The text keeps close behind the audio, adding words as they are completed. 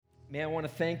Man, I want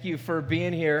to thank you for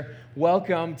being here.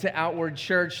 Welcome to Outward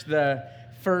Church, the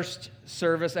first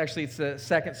service. Actually, it's the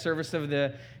second service of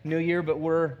the new year, but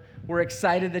we're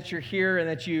excited that you're here and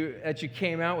that you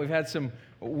came out. We've had some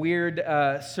weird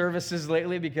services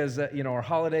lately because our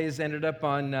holidays ended up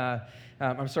on.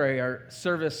 Our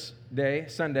service day,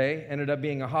 Sunday, ended up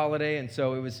being a holiday, and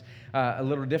so it was a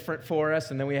little different for us.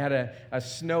 And then we had a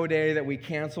snow day that we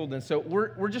canceled, and so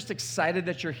we're just excited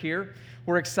that you're here.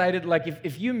 We're excited, like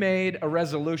if you made a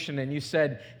resolution and you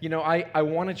said, I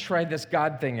want to try this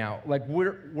God thing out, like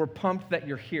we're pumped that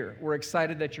you're here. We're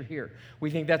excited that you're here. We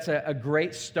think that's a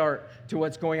great start to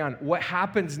what's going on. What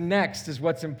happens next is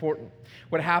what's important.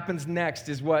 What happens next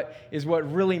is what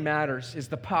really matters, is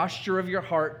the posture of your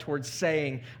heart towards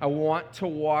saying, I want to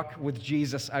walk with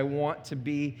Jesus. I want to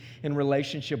be in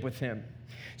relationship with Him.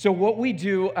 So what we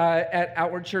do at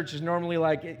Outward Church is normally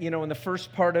in the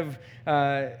first part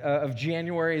of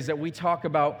January is that we talk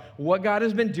about what God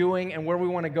has been doing and where we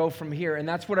want to go from here. And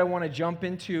that's what I want to jump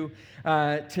into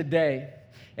today,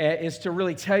 is to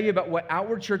really tell you about what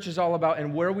Outward Church is all about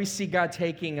and where we see God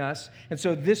taking us. And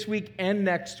so this week and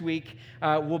next week,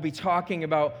 we'll be talking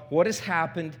about what has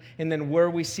happened and then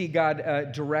where we see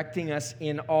God directing us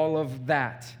in all of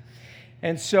that.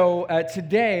 And so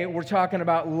today we're talking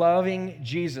about loving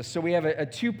Jesus. So we have a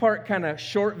two-part kind of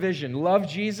short vision. Love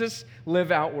Jesus,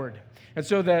 live outward. And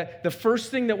so the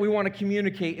first thing that we want to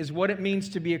communicate is what it means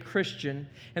to be a Christian,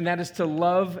 and that is to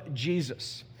love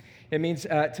Jesus. It means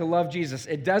to love Jesus.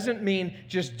 It doesn't mean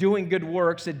just doing good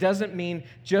works. It doesn't mean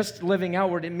just living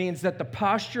outward. It means that the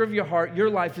posture of your heart, your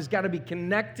life, has got to be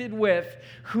connected with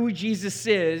who Jesus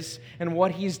is and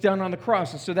what He's done on the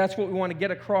cross. And so that's what we want to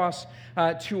get across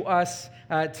to us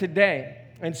today.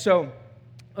 And so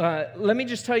let me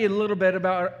just tell you a little bit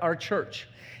about our church.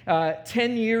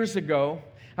 10 years ago,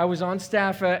 I was on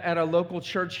staff at a local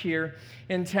church here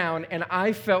in town, and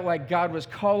I felt like God was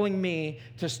calling me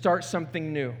to start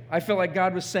something new. I felt like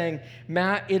God was saying,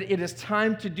 Matt, it is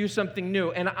time to do something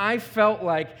new. And I felt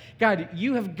like, God,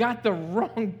 you have got the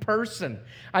wrong person.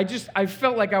 I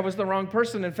felt like I was the wrong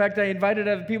person. In fact, I invited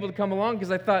other people to come along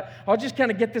because I thought, I'll just kind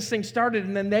of get this thing started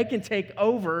and then they can take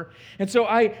over. And so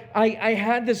I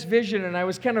had this vision, and I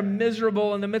was kind of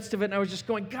miserable in the midst of it, and I was just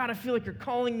going, God, I feel like you're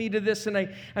calling me to this, and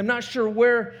I'm not sure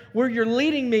where you're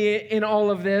leading me in all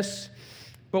of this.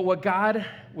 But what God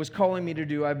was calling me to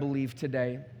do, I believe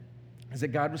today, is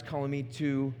that God was calling me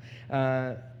to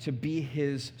be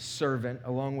His servant,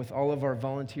 along with all of our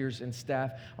volunteers and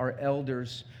staff, our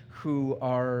elders who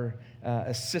are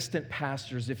assistant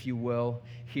pastors, if you will,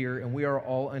 here, and we are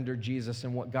all under Jesus.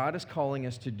 And what God is calling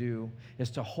us to do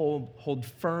is to hold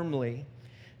firmly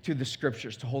to the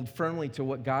Scriptures, to hold firmly to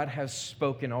what God has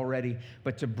spoken already,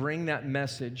 but to bring that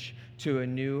message to a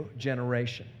new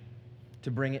generation. To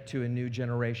bring it to a new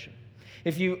generation.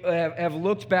 If you have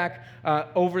looked back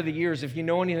over the years, if you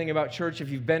know anything about church, if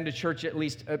you've been to church at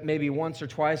least maybe once or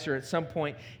twice or at some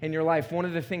point in your life, one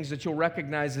of the things that you'll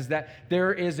recognize is that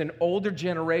there is an older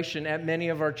generation at many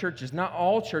of our churches. Not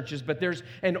all churches, but there's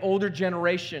an older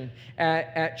generation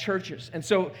at churches. And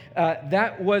so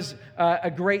that was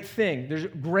a great thing. There's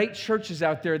great churches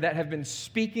out there that have been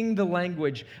speaking the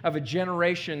language of a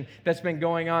generation that's been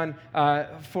going on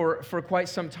for quite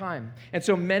some time. And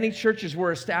so many churches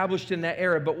were established in that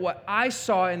era. But what I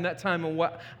saw in that time and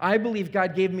what I believe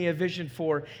God gave me a vision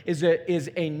for is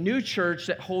a new church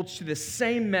that holds to the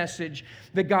same message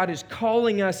that God is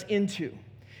calling us into.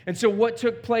 And so what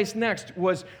took place next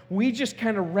was we just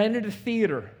kind of rented a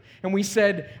theater. And we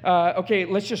said, okay,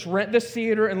 let's just rent this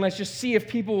theater and let's just see if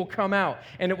people will come out.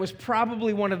 And it was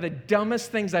probably one of the dumbest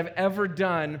things I've ever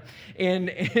done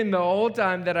in the whole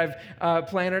time that I've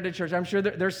planted a church. I'm sure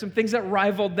there's some things that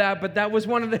rivaled that, but that was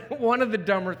one of the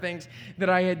dumber things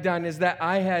that I had done, is that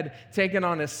I had taken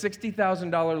on a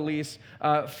 $60,000 lease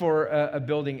for a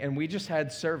building, and we just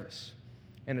had service.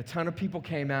 And a ton of people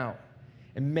came out,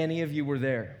 and many of you were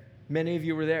there. Many of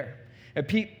you were there. And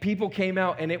people came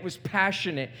out, and it was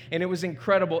passionate, and it was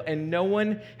incredible, and no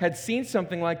one had seen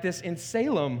something like this in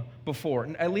Salem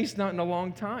before, at least not in a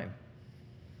long time.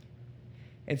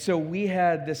 And so we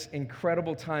had this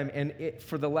incredible time, and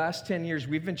for the last 10 years,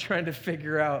 we've been trying to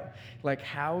figure out,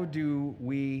 how do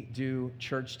we do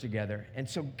church together? And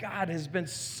so God has been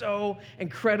so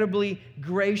incredibly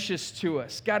gracious to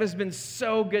us. God has been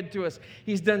so good to us.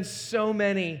 He's done so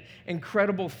many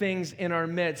incredible things in our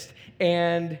midst,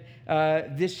 and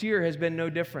this year has been no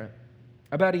different.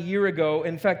 About a year ago,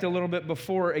 in fact, a little bit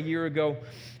before a year ago,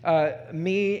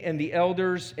 me and the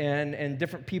elders and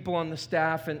different people on the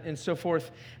staff and so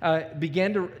forth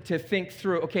began to think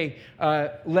through, okay,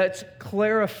 let's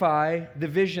clarify the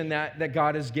vision that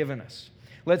God has given us.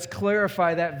 Let's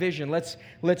clarify that vision.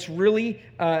 Let's really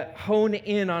hone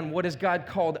in on what has God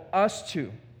called us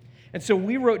to. And so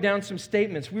we wrote down some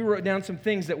statements. We wrote down some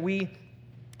things that we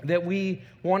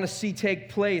want to see take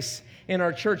place in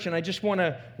our church, and I just want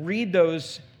to read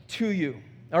those to you.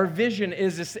 Our vision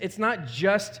is this, it's not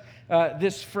just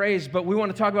this phrase, but we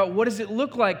want to talk about what does it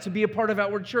look like to be a part of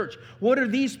Outward Church? What are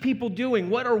these people doing?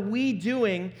 What are we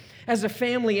doing as a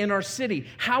family in our city?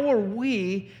 How are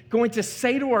we going to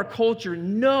say to our culture,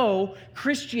 no,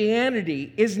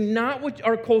 Christianity is not what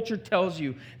our culture tells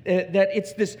you, that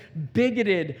it's this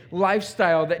bigoted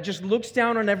lifestyle that just looks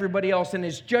down on everybody else and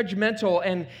is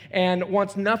judgmental and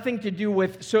wants nothing to do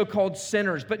with so-called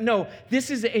sinners. But no, this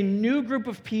is a new group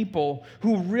of people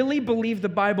who really believe the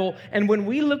Bible, and when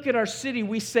we look at our city,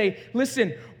 we say,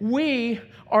 listen, we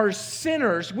are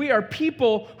sinners. We are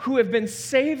people who have been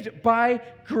saved by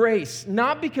grace,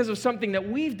 not because of something that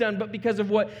we've done, but because of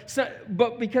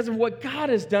what God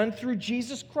has done through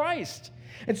Jesus Christ.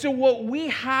 And so what we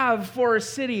have for our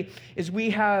city is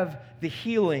we have the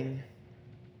healing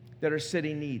that our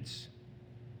city needs.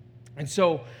 And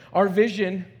so our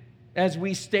vision, as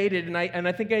we stated, and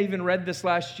I think I even read this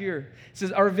last year, it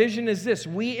says our vision is this: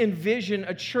 we envision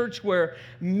a church where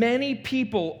many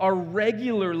people are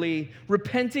regularly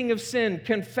repenting of sin,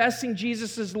 confessing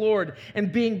Jesus as Lord,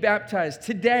 and being baptized.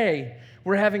 Today,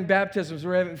 we're having baptisms.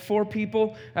 We're having 4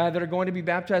 people that are going to be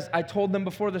baptized. I told them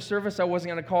before the service I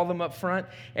wasn't going to call them up front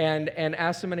and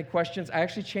ask them any questions. I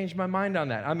actually changed my mind on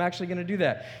that. I'm actually going to do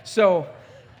that. So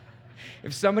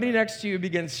if somebody next to you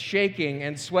begins shaking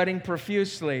and sweating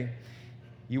profusely,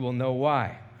 you will know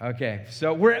why. Okay,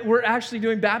 so we're actually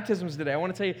doing baptisms today. I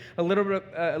want to tell you a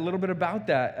little bit about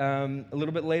that a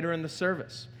little bit later in the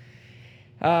service.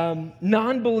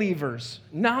 Non-believers,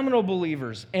 nominal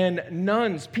believers, and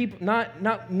nuns, people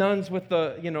not nuns with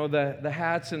the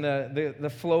hats and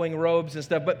the flowing robes and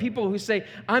stuff, but people who say,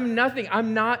 I'm nothing,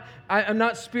 I'm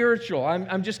not spiritual,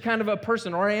 I'm just kind of a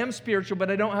person, or I am spiritual,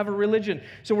 but I don't have a religion.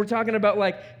 So we're talking about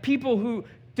like people who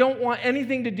don't want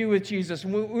anything to do with Jesus.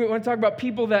 We want to talk about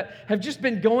people that have just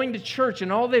been going to church,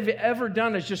 and all they've ever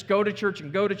done is just go to church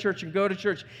and go to church and go to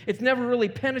church. It's never really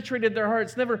penetrated their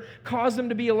hearts, never caused them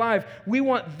to be alive. We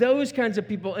want those kinds of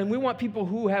people, and we want people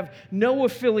who have no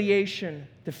affiliation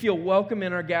to feel welcome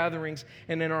in our gatherings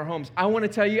and in our homes. I want to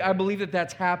tell you, I believe that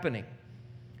that's happening.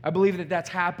 I believe that that's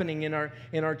happening in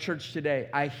our church today.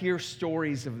 I hear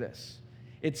stories of this.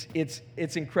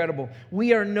 It's incredible.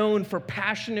 We are known for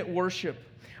passionate worship.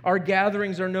 Our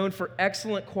gatherings are known for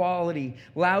excellent quality,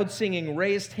 loud singing,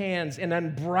 raised hands, and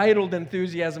unbridled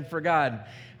enthusiasm for God.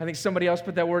 I think somebody else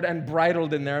put that word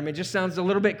unbridled in there. I mean, it just sounds a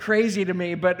little bit crazy to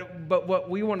me, but what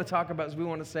we want to talk about is we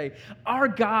want to say, our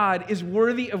God is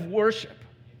worthy of worship.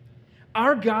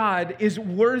 Our God is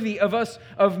worthy of us,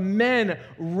 of men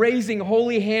raising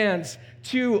holy hands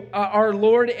to our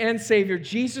Lord and Savior,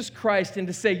 Jesus Christ, and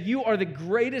to say, you are the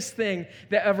greatest thing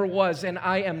that ever was, and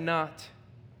I am not.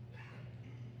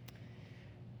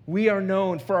 We are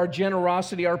known for our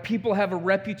generosity. Our people have a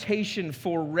reputation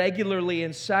for regularly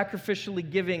and sacrificially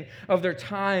giving of their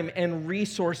time and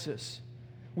resources.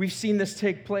 We've seen this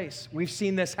take place. We've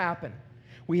seen this happen.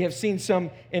 We have seen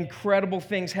some incredible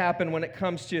things happen when it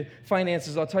comes to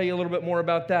finances. I'll tell you a little bit more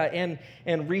about that,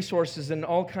 and resources and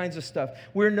all kinds of stuff.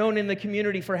 We're known in the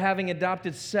community for having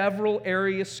adopted several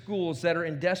area schools that are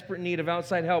in desperate need of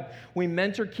outside help. We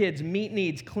mentor kids, meet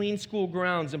needs, clean school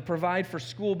grounds, and provide for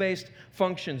school-based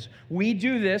functions. We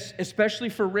do this, especially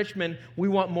for Richmond. We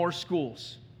want more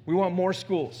schools. We want more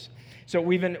schools. So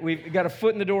we've got a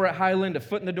foot in the door at Highland, a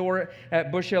foot in the door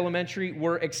at Bush Elementary.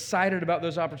 We're excited about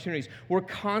those opportunities. We're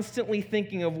constantly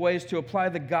thinking of ways to apply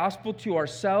the gospel to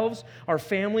ourselves, our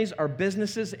families, our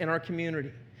businesses, and our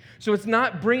community. So it's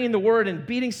not bringing the word and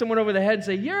beating someone over the head and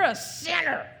say, you're a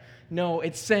sinner. No,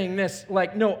 it's saying this,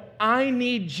 like, no, I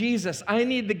need Jesus. I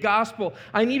need the gospel.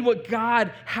 I need what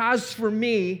God has for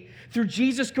me through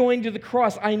Jesus going to the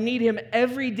cross. I need him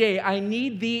every day. I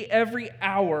need thee every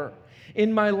hour.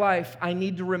 In my life, I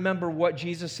need to remember what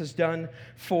Jesus has done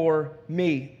for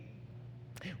me.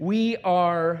 We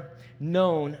are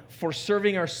known for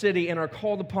serving our city and are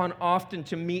called upon often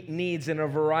to meet needs in a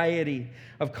variety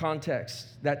of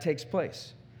contexts that takes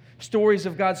place. Stories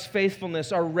of God's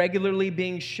faithfulness are regularly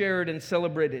being shared and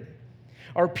celebrated.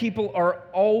 Our people are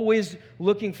always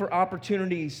looking for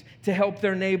opportunities to help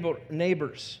their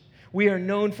neighbors. We are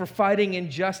known for fighting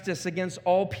injustice against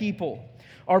all people.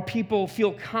 Our people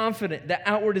feel confident that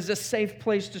Outward is a safe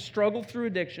place to struggle through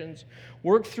addictions,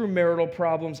 work through marital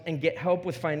problems, and get help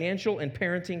with financial and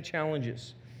parenting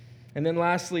challenges. And then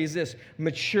lastly is this: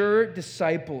 mature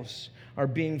disciples are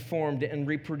being formed and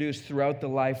reproduced throughout the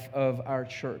life of our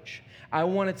church. I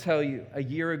want to tell you, a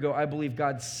year ago, I believe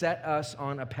God set us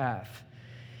on a path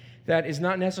that is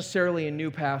not necessarily a new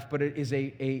path, but it is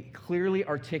a clearly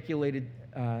articulated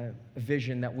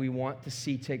vision that we want to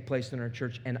see take place in our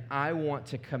church. And I want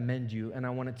to commend you, and I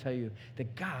want to tell you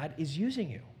that God is using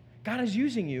you. God is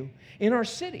using you in our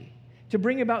city to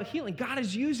bring about healing. God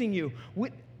is using you.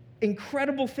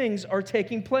 Incredible things are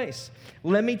taking place.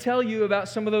 Let me tell you about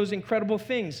some of those incredible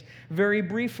things very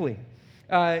briefly.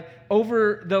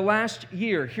 Over the last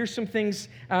year, here's some things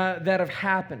that have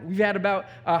happened. We've had about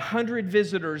 100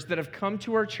 visitors that have come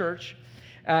to our church.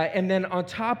 And then on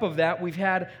top of that, we've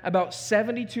had about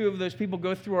 72 of those people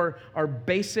go through our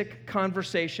basic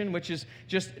conversation, which is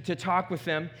just to talk with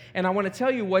them. And I want to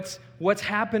tell you what's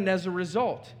happened as a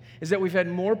result. Is that we've had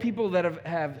more people that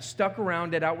have stuck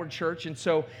around at Outward Church. And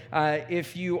so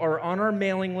if you are on our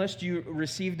mailing list, you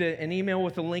received an email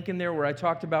with a link in there where I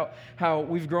talked about how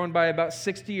we've grown by about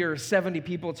 60 or 70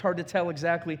 people. It's hard to tell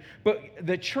exactly. But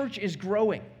the church is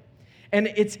growing. And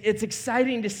it's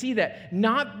exciting to see that,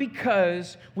 not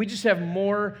because we just have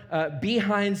more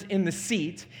behinds in the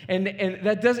seat, and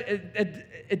that doesn't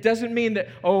it doesn't mean that,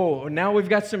 oh, now we've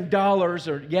got some dollars,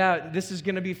 or yeah, this is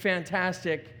going to be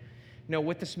fantastic. No,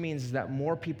 what this means is that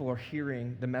more people are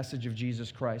hearing the message of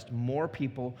Jesus Christ. More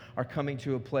people are coming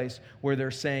to a place where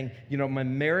they're saying, my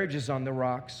marriage is on the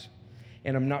rocks,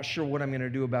 and I'm not sure what I'm going to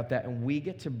do about that. And we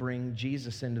get to bring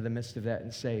Jesus into the midst of that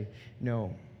and say,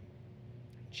 no,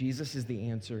 Jesus is the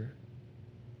answer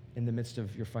in the midst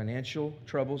of your financial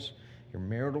troubles, your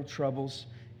marital troubles,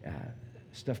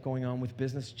 stuff going on with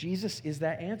business. Jesus is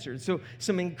that answer. So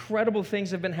some incredible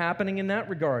things have been happening in that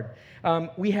regard.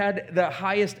 We had the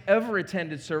highest ever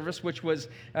attended service, which was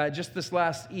just this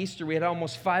last Easter. We had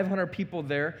almost 500 people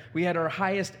there. We had our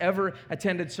highest ever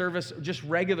attended service, just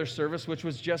regular service, which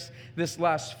was just this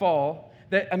last fall.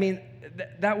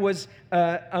 That was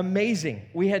amazing.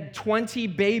 We had 20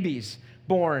 babies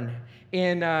born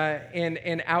in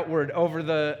Outward over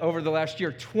the last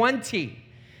year. 20.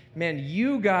 Man,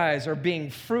 you guys are being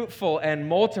fruitful and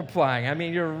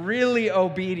multiplying. You're really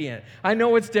obedient. I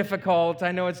know it's difficult.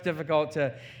 I know it's difficult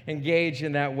to engage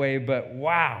in that way, but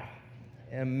wow,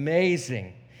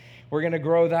 amazing. We're going to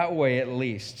grow that way at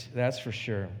least, that's for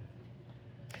sure.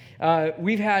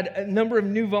 We've had a number of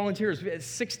new volunteers. We had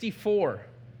 64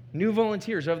 new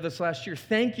volunteers over this last year.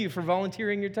 Thank you for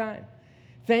volunteering your time.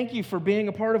 Thank you for being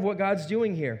a part of what God's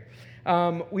doing here.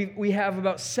 We have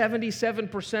about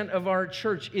 77% of our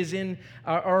church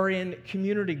are in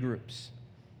community groups.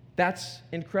 That's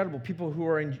incredible. People who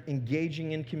are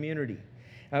engaging in community.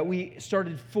 We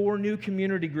started 4 new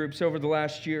community groups over the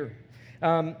last year.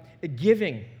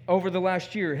 Giving over the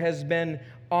last year has been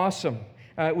awesome.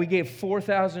 We gave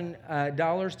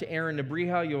 $4,000 to Aaron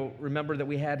Nebrija. You'll remember that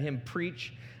we had him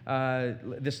preach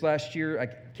this last year. I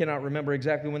cannot remember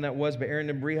exactly when that was, but Aaron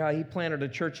Nebrija, he planted a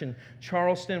church in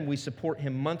Charleston. We support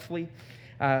him monthly.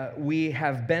 We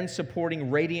have been supporting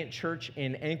Radiant Church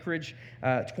in Anchorage,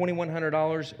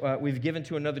 $2,100. We've given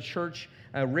to another church,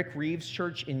 Rick Reeves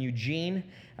Church in Eugene.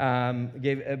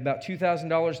 Gave about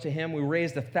 $2,000 to him. We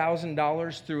raised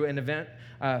 $1,000 through an event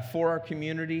for our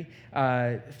community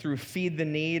through Feed the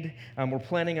Need. We're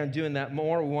planning on doing that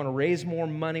more. We want to raise more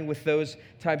money with those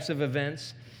types of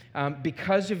events.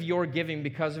 Because of your giving,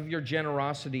 because of your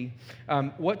generosity,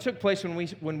 what took place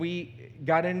when we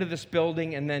got into this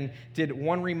building and then did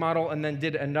one remodel and then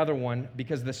did another one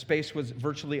because the space was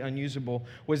virtually unusable,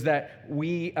 was that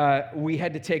we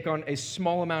had to take on a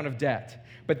small amount of debt.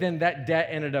 But then that debt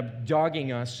ended up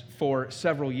dogging us for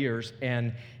several years.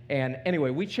 And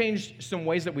anyway, we changed some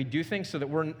ways that we do things so that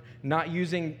we're not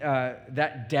using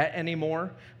that debt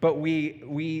anymore. But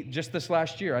we just this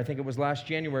last year, I think it was last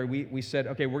January, we said,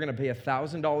 okay, we're going to pay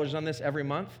 $1,000 on this every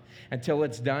month until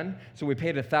it's done. So we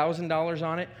paid $1,000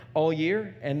 on it all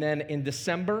year. And then in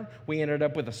December, we ended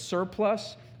up with a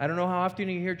surplus. I don't know how often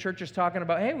you hear churches talking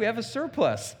about, hey, we have a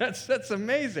surplus. That's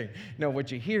amazing. No,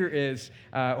 what you hear is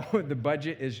the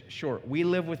budget is short. We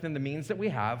live within the means that we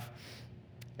have.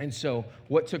 And so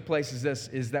what took place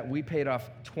is that we paid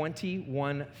off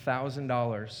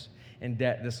 $21,000 in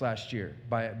debt this last year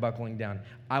by buckling down.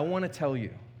 I want to tell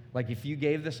you, if you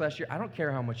gave this last year, I don't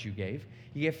care how much you gave.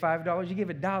 You gave $5, you gave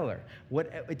 $1.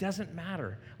 It doesn't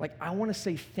matter. I want to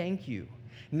say thank you.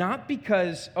 Not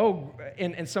because,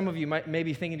 and some of you may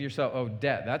be thinking to yourself, oh,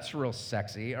 debt, that's real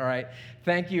sexy, all right?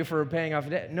 Thank you for paying off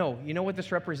debt. No, you know what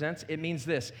this represents? It means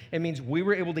this. It means we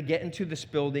were able to get into this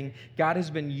building. God has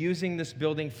been using this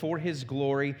building for His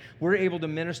glory. We're able to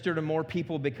minister to more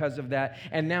people because of that.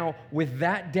 And now, with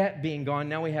that debt being gone,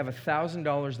 now we have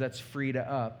 $1,000 that's freed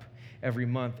up. every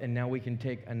month, and now we can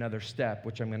take another step,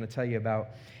 which I'm going to tell you about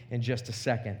in just a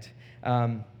second.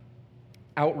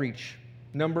 Outreach.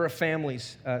 Number of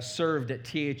families served at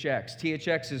THX.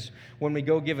 THX is when we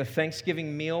go give a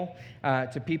Thanksgiving meal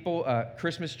to people,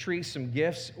 Christmas tree, some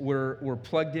gifts. We're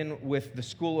plugged in with the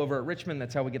school over at Richmond.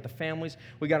 That's how we get the families.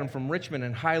 We got them from Richmond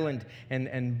and Highland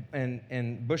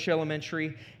and Bush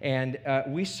Elementary, and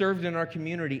we served in our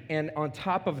community. And on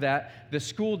top of that, the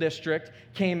school district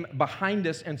came behind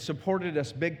us and supported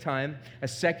us big time. A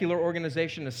secular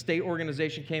organization, a state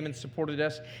organization came and supported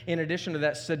us. In addition to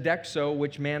that, Sodexo,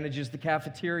 which manages the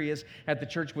cafeterias at the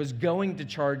church, was going to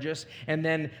charge us. And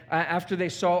then after they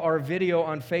saw our video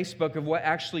on Facebook of what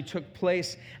actually took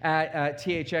place at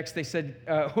THX, they said,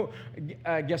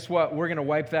 guess what? We're going to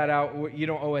wipe that out. You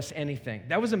don't owe us anything.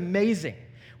 That was amazing.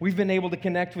 We've been able to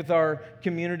connect with our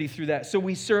community through that. So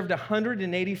we served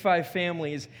 185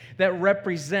 families. That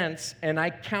represents, and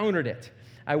I counted it.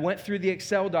 I went through the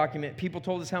Excel document. People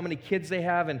told us how many kids they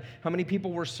have and how many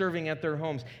people were serving at their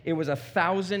homes. It was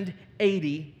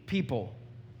 1,080 people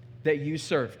that you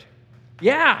served.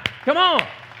 Yeah, come on.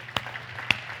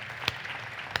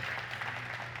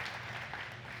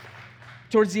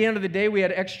 Towards the end of the day, we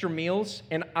had extra meals,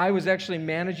 and I was actually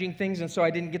managing things, and so I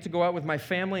didn't get to go out with my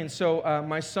family. And so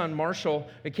my son, Marshall,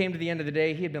 it came to the end of the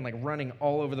day. He had been like running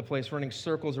all over the place, running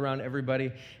circles around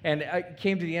everybody. And it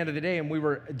came to the end of the day, and we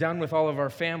were done with all of our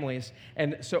families.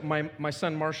 And so my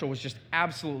son, Marshall, was just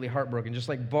absolutely heartbroken, just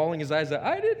like bawling his eyes out.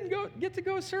 I didn't get to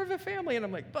go serve a family. And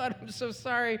I'm like, bud, I'm so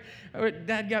sorry.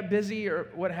 Dad got busy or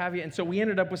what have you. And so we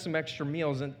ended up with some extra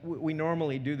meals, and we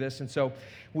normally do this. And so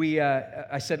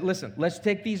I said, listen, let's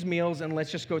take these meals and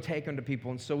let's just go take them to people.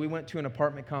 And so we went to an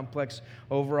apartment complex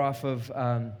over off of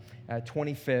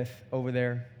 25th over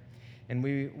there, and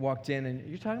we walked in, and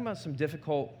you're talking about some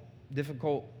difficult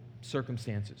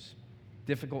circumstances.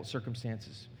 Difficult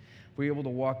circumstances. We were able to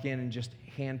walk in and just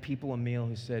hand people a meal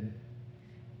who said,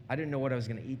 I didn't know what I was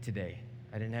going to eat today.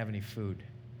 I didn't have any food.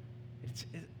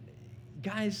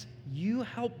 Guys, you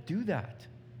helped do that.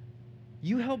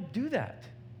 You helped do that.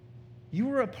 You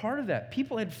were a part of that.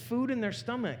 People had food in their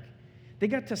stomach. They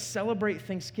got to celebrate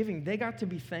Thanksgiving. They got to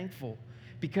be thankful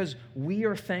because we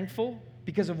are thankful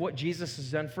because of what Jesus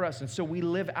has done for us. And so we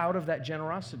live out of that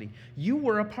generosity. You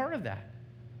were a part of that.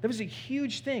 That was a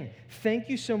huge thing. Thank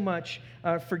you so much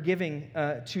for giving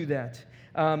to that.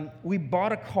 We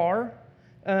bought a car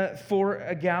for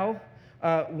a gal.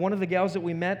 One of the gals that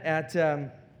we met at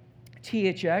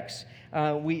THX,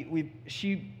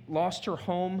 she lost her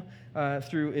home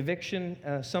through eviction,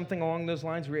 something along those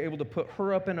lines. We were able to put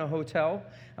her up in a hotel.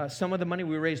 Some of the money,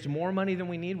 we raised more money than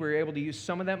we need. We were able to use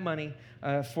some of that money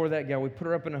for that gal. We put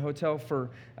her up in a hotel for,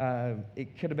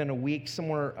 it could have been a week,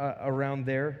 somewhere around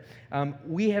there.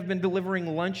 We have been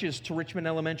delivering lunches to Richmond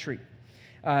Elementary.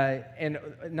 And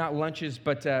not lunches,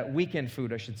 but weekend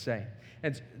food, I should say.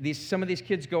 And some of these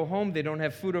kids go home, they don't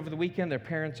have food over the weekend, their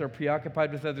parents are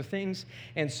preoccupied with other things,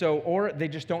 and so, or they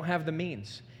just don't have the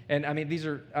means. And I mean,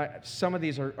 some of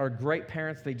these are great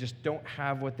parents, they just don't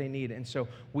have what they need. And so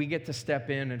we get to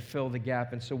step in and fill the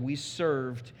gap. And so we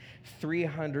served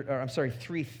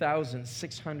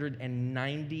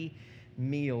 3,690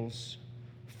 meals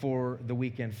for the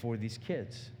weekend for these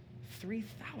kids.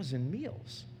 3,000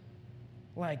 meals.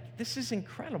 Like, this is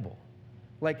incredible.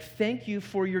 Like, thank you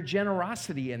for your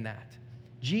generosity in that.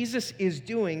 Jesus is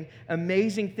doing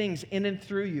amazing things in and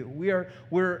through you. We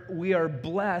are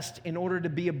blessed in order to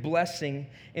be a blessing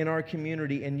in our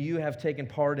community, and you have taken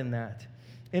part in that.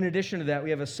 In addition to that, we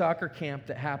have a soccer camp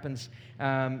that happened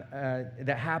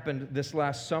this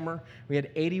last summer. We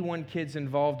had 81 kids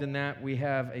involved in that. We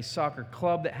have a soccer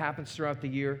club that happens throughout the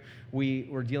year.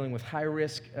 We're dealing with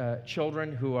high-risk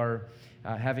children who are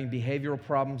having behavioral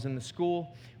problems in the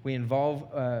school. We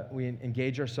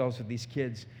engage ourselves with these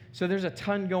kids. So there's a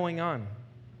ton going on.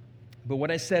 But what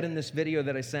I said in this video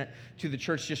that I sent to the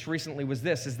church just recently was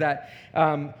this, is that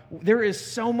there is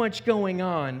so much going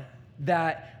on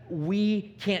that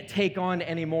we can't take on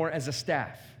anymore as a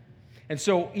staff. And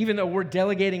so even though we're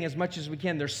delegating as much as we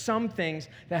can, there's some things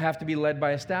that have to be led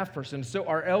by a staff person. So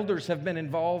our elders have been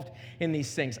involved in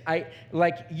these things.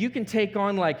 You can take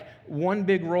on like one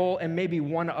big role and maybe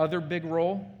one other big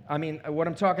role. I mean, what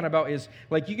I'm talking about is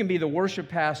like you can be the worship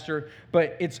pastor,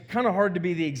 but it's kind of hard to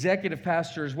be the executive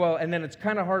pastor as well. And then it's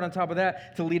kind of hard on top of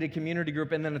that to lead a community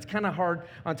group. And then it's kind of hard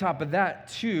on top of that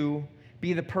to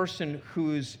be the person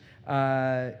who's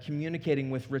communicating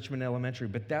with Richmond Elementary.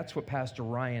 But that's what Pastor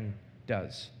Ryan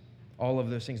does. All of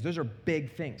those things. Those are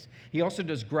big things. He also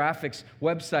does graphics,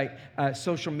 website,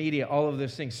 social media, all of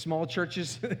those things. Small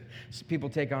churches, people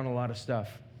take on a lot of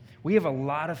stuff. We have a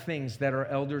lot of things that our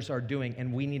elders are doing,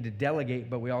 and we need to delegate,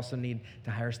 but we also need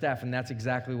to hire staff, and that's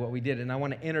exactly what we did. And I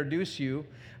want to introduce you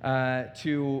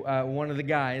to one of the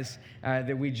guys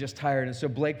that we just hired. And so,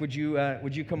 Blake, would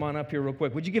you come on up here real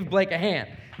quick? Would you give Blake a hand?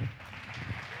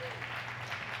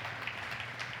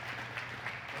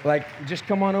 Like, just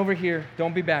come on over here.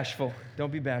 Don't be bashful.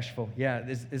 Don't be bashful. Yeah,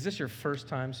 is this your first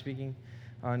time speaking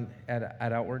at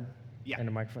Outward? Yeah. And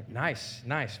a microphone.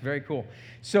 Nice, very cool.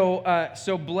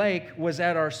 So Blake was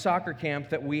at our soccer camp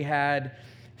that we had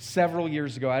several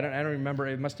years ago. I don't remember.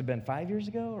 It must have been 5 years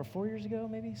ago or 4 years ago,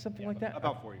 maybe something like that.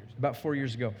 About 4 years. About 4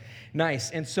 years ago. Nice.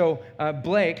 And so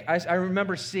Blake, I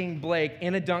remember seeing Blake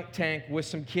in a dunk tank with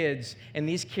some kids, and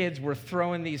these kids were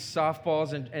throwing these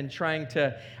softballs and trying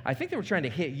to, I think they were trying to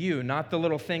hit you, not the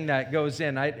little thing that goes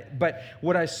in. But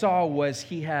what I saw was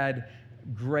he had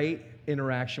great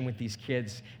interaction with these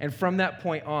kids. And from that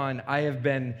point on, I have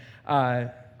been,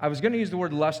 I was going to use the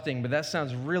word lusting, but that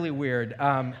sounds really weird.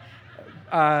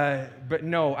 But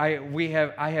no,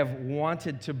 I have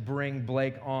wanted to bring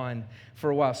Blake on for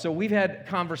a while. So we've had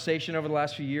conversation over the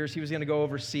last few years. He was going to go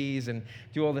overseas and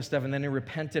do all this stuff, and then he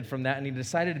repented from that, and he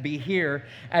decided to be here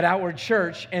at Outward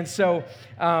Church, and so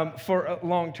for a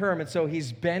long term. And so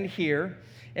he's been here,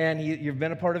 and you've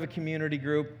been a part of a community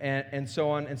group, and so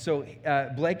on. And so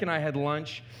Blake and I had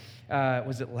lunch.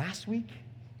 Was it last week?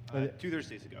 2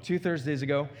 Thursdays ago. 2 Thursdays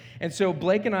ago. And so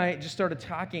Blake and I just started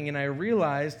talking, and I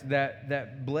realized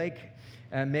that Blake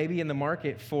may be in the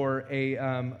market for a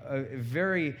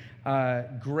very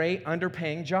great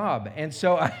underpaying job. And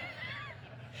so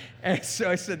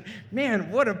I said,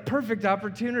 man, what a perfect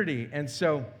opportunity. And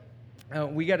so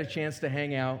we got a chance to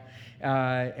hang out,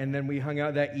 and then we hung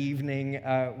out that evening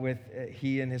with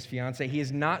he and his fiance. He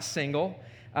is not single,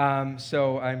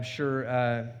 so I'm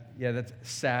sure... yeah, that's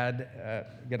sad.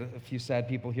 Got a few sad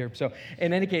people here. So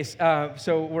in any case,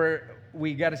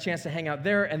 we got a chance to hang out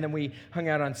there, and then we hung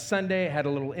out on Sunday, had a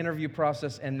little interview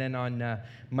process, and then on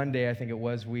Monday, I think it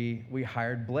was, we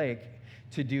hired Blake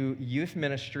to do youth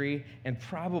ministry and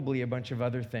probably a bunch of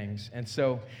other things. And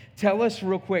so tell us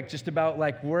real quick just about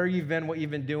like where you've been, what you've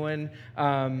been doing,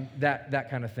 that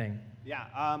kind of thing. Yeah,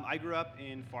 I grew up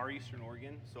in far eastern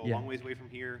Oregon, so a long ways away from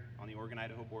here on the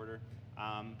Oregon-Idaho border.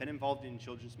 Been involved in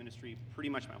children's ministry pretty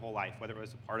much my whole life, whether it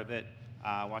was a part of it,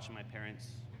 watching my parents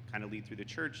kind of lead through the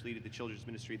church, lead the children's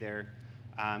ministry there.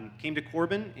 Came to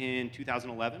Corbin in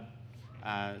 2011.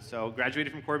 So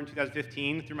graduated from Corbin in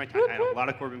 2015 through my time. I know a lot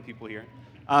of Corbin people here.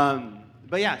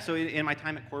 But yeah, so in my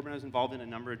time at Corbin, I was involved in a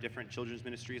number of different children's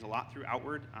ministries, a lot through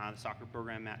Outward, the soccer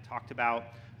program Matt talked about,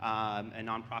 a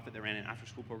nonprofit that ran an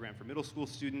after-school program for middle school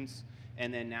students,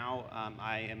 and then now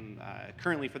I am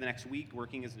currently for the next week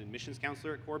working as an admissions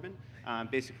counselor at Corbin,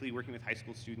 basically working with high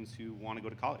school students who want to go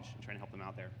to college and trying to help them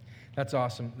out there. That's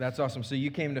awesome. That's awesome. So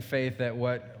you came to faith at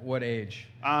what age?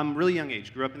 Really young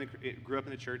age. Grew up in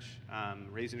the church,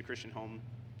 raised in a Christian home.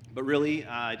 But really,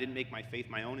 I didn't make my faith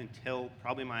my own until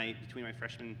probably between my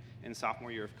freshman and sophomore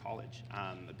year of college.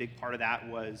 A big part of that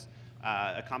was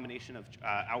a combination of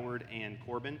Outward and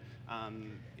Corbin.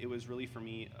 It was really, for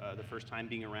me, the first time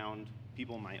being around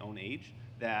people my own age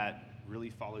that really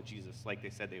followed Jesus like they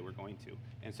said they were going to.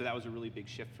 And so that was a really big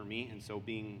shift for me. And so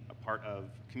being a part of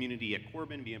community at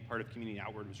Corbin, being a part of community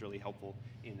Outward was really helpful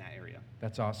in that area.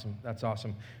 That's awesome. That's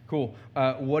awesome. Cool.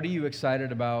 What are you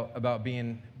excited about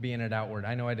being at Outward?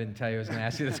 I know I didn't tell you I was going to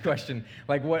ask you this question.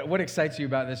 Like, what excites you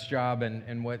about this job,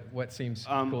 and what seems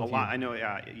cool to you? A lot. I know.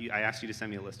 I asked you to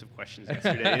send me a list of questions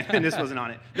yesterday, and this wasn't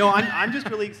on it. No, I'm just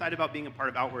really excited about being a part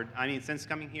of Outward. I mean, since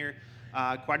coming here.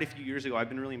 Quite a few years ago, I've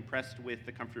been really impressed with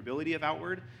the comfortability of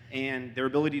Outward and their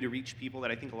ability to reach people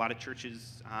that I think a lot of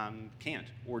churches can't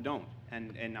or don't,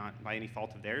 and not by any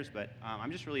fault of theirs. But I'm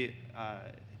just really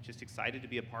just excited to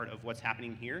be a part of what's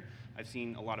happening here. I've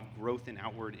seen a lot of growth in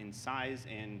Outward in size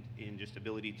and in just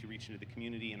ability to reach into the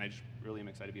community, and I just really am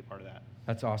excited to be a part of that.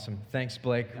 That's awesome. Thanks,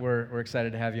 Blake. Yeah. We're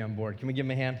excited to have you on board. Can we give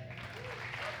him a hand?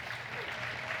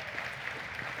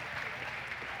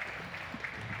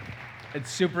 It's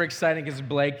super exciting because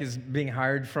Blake is being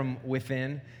hired from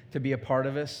within to be a part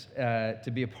of us,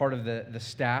 to be a part of the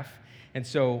staff, and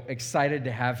so excited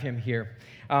to have him here.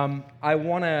 I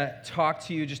want to talk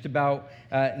to you just about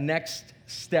next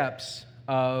steps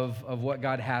of what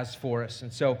God has for us.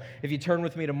 And so if you turn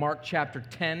with me to Mark chapter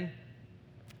 10,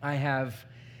 I have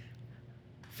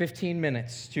 15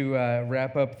 minutes to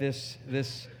wrap up this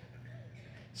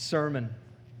sermon.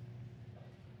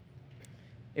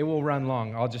 It will run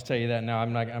long. I'll just tell you that now.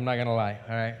 I'm not going to lie.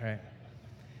 All right.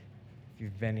 If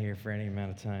you've been here for any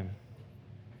amount of time.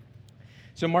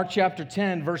 So Mark chapter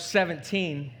 10, verse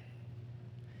 17.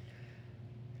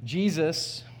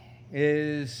 Jesus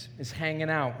is hanging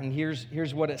out, and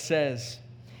here's what it says.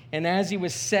 And as he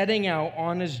was setting out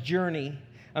on his journey,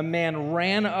 a man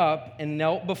ran up and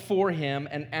knelt before him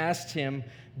and asked him,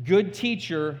 "Good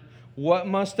teacher, what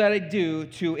must I do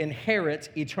to inherit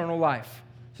eternal life?"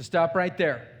 So stop right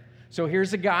there. So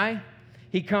here's a guy.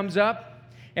 He comes up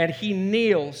and he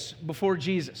kneels before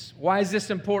Jesus. Why is this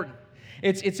important?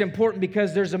 It's important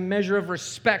because there's a measure of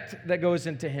respect that goes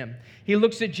into him. He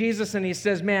looks at Jesus and he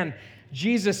says, man,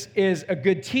 Jesus is a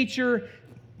good teacher.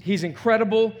 He's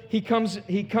incredible. He comes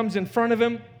in front of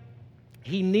him.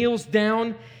 He kneels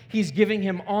down. He's giving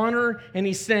him honor, and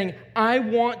he's saying, I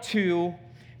want to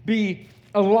be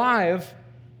alive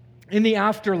in the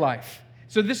afterlife.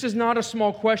 So this is not a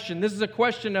small question. This is a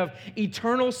question of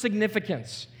eternal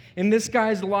significance in this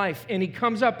guy's life. And he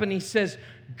comes up and he says,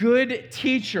 good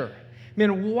teacher.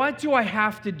 Man, what do I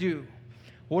have to do?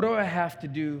 What do I have to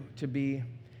do to be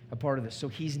a part of this? So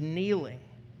he's kneeling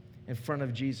in front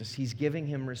of Jesus. He's giving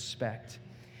him respect.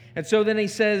 And so then he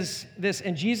says this,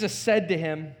 and Jesus said to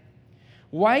him,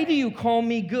 why do you call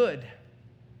me good?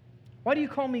 Why do you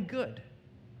call me good?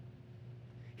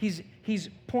 He's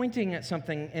pointing at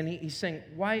something, and he's saying,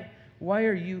 why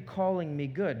are you calling me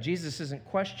good? Jesus isn't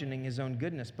questioning his own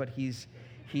goodness, but he's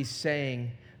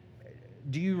saying,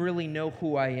 do you really know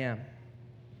who I am?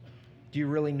 Do you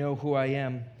really know who I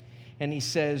am? And he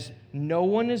says, no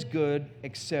one is good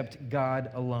except God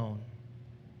alone.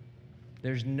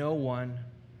 There's no one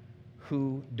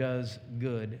who does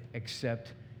good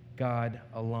except God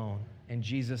alone. And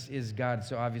Jesus is God,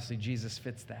 so obviously Jesus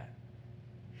fits that.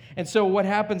 And so what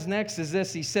happens next is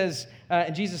this. He says,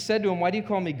 and Jesus said to him, why do you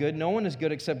call me good? No one is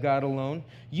good except God alone.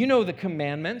 You know the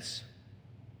commandments.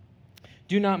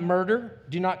 Do not murder.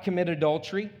 Do not commit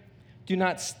adultery. Do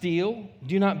not steal.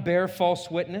 Do not bear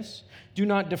false witness. Do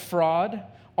not defraud.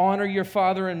 Honor your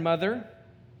father and mother.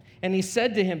 And he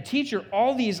said to him, teacher,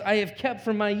 all these I have kept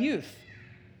from my youth.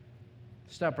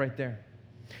 Stop right there.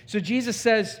 So Jesus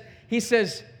says,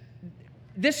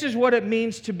 this is what it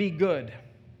means to be good,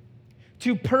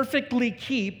 to perfectly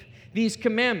keep these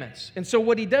commandments. And so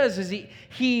what he does is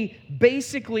he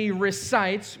basically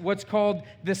recites what's called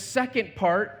the second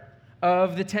part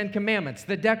of the Ten Commandments,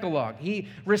 the Decalogue. He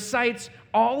recites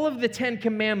all of the Ten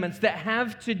Commandments that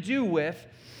have to do with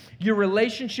your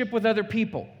relationship with other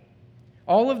people.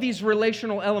 All of these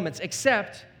relational elements,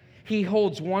 except he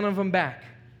holds one of them back.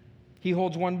 He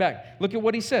holds one back. Look at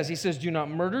what he says. He says, do not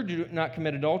murder, do not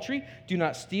commit adultery, do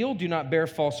not steal, do not bear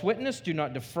false witness, do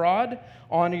not defraud,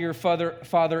 honor your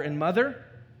father and mother.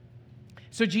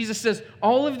 So Jesus says,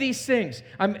 all of these things,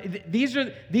 these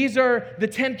are the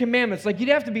Ten Commandments. Like, you'd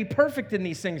have to be perfect in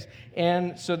these things.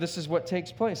 And so this is what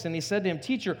takes place. And he said to him,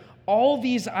 teacher, all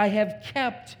these I have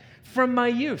kept from my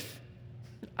youth.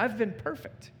 I've been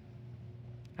perfect.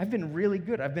 I've been really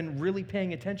good. I've been really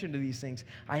paying attention to these things.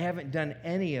 I haven't done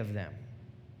any of them.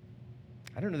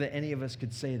 I don't know that any of us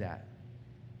could say that.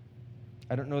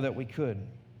 I don't know that we could.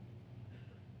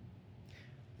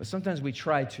 But sometimes we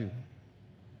try to.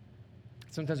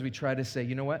 Sometimes we try to say,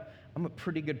 you know what? I'm a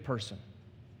pretty good person.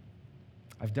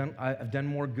 I've done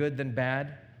more good than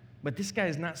bad. But this guy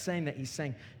is not saying that. He's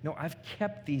saying, no, I've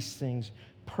kept these things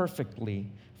perfectly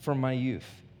from my youth.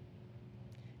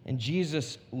 And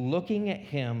Jesus, looking at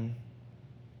him,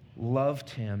 loved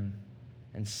him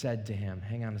and said to him,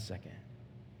 hang on a second.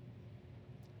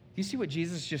 Do you see what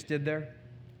Jesus just did there?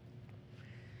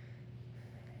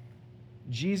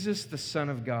 Jesus, the Son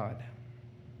of God,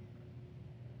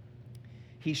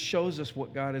 he shows us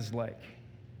what God is like.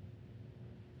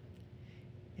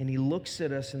 And he looks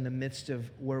at us in the midst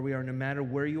of where we are, no matter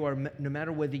where you are, no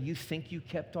matter whether you think you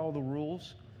kept all the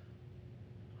rules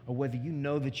or whether you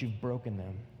know that you've broken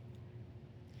them.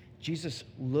 Jesus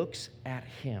looks at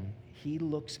him. He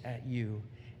looks at you,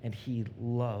 and he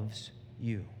loves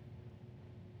you.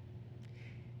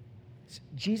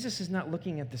 Jesus is not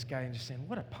looking at this guy and just saying,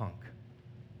 what a punk.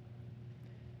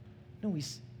 No,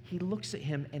 he looks at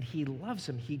him, and he loves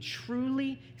him. He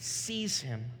truly sees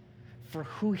him for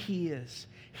who he is.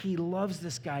 He loves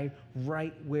this guy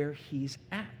right where he's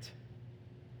at.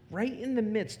 Right in the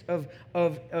midst of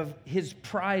his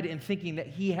pride and thinking that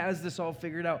he has this all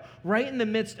figured out. Right in the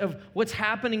midst of what's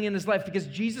happening in his life, because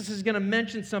Jesus is going to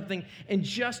mention something in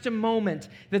just a moment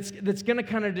that's going to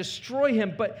kind of destroy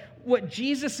him. But what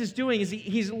Jesus is doing is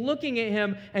he's looking at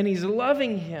him and he's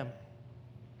loving him.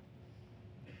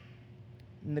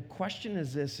 And the question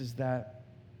is this, is that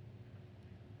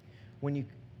when you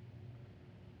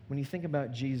think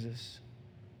about Jesus,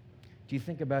 do you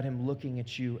think about him looking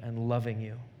at you and loving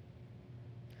you?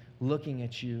 Looking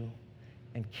at you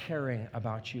and caring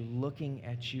about you, looking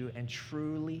at you and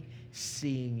truly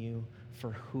seeing you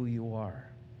for who you are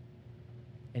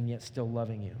and yet still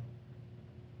loving you.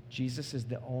 Jesus is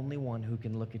the only one who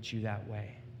can look at you that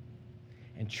way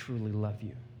and truly love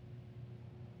you.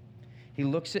 He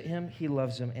looks at him, he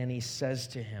loves him, and he says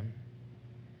to him,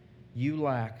 you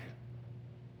lack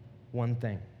one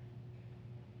thing.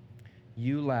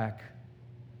 You lack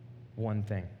one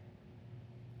thing.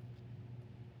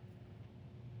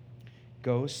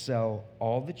 Go sell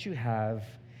all that you have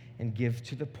and give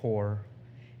to the poor,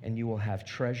 and you will have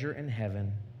treasure in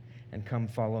heaven, and come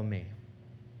follow me.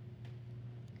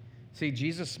 See,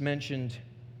 Jesus mentioned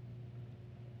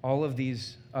all of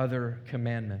these other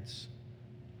commandments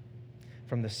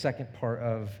from the second part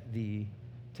of the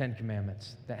 10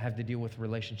 Commandments that have to deal with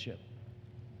relationship.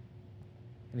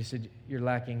 And he said, you're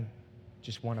lacking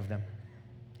just one of them.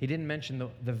 He didn't mention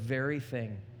the very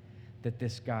thing that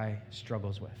this guy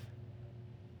struggles with.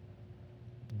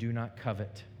 Do not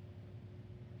covet.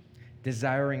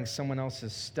 Desiring someone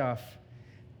else's stuff,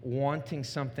 wanting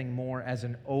something more as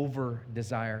an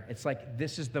over-desire. It's like,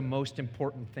 this is the most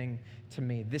important thing to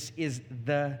me. This is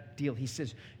the deal. He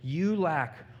says, you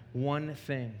lack one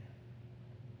thing.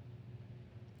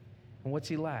 And what's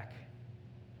he lack?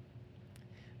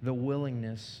 The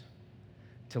willingness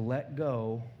to let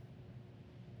go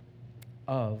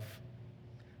of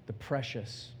the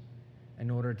precious in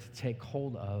order to take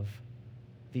hold of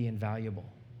the invaluable.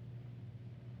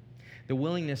 The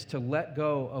willingness to let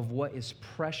go of what is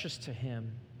precious to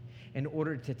him in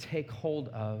order to take hold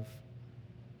of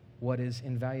what is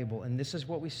invaluable. And this is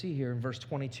what we see here in verse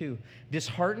 22.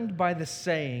 Disheartened by the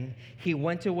saying, he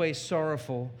went away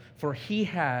sorrowful, for he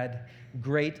had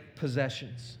great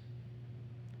possessions.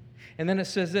 And then it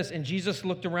says this, and Jesus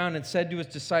looked around and said to his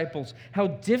disciples, how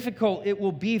difficult it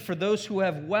will be for those who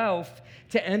have wealth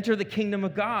to enter the kingdom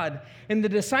of God. And the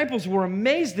disciples were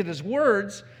amazed at his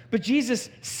words, but Jesus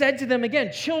said to them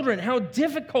again, children, how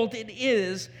difficult it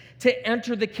is to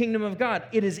enter the kingdom of God.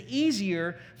 It is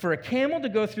easier for a camel to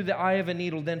go through the eye of a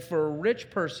needle than for a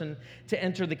rich person to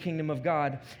enter the kingdom of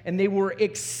God. And they were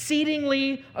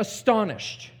exceedingly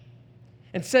astonished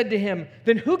and said to him,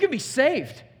 then who can be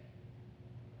saved?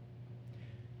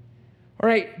 All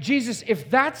right, Jesus,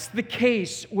 if that's the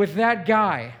case with that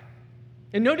guy,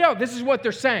 and no doubt this is what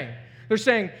they're saying. They're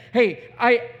saying, hey,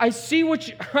 I see what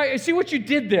you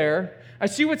did there. I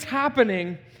see what's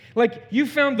happening. Like, you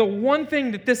found the one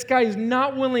thing that this guy is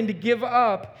not willing to give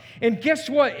up. And guess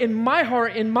what? In my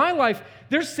heart, in my life,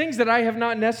 there's things that I have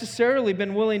not necessarily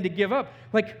been willing to give up.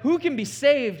 Like, who can be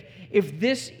saved if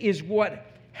this is what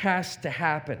has to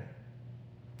happen?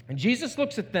 And Jesus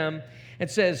looks at them and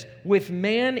says, with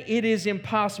man it is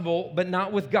impossible, but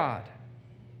not with God.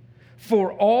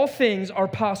 For all things are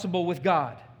possible with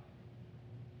God.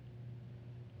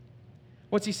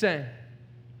 What's he saying?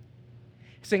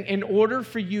 He's saying, in order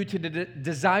for you to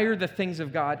desire the things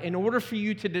of God, in order for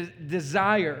you to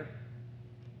desire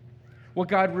what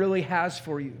God really has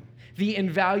for you, the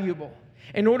invaluable,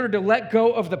 in order to let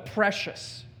go of the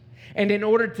precious, and in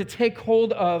order to take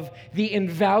hold of the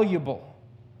invaluable,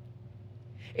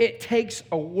 it takes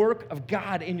a work of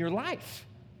God in your life.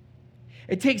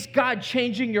 It takes God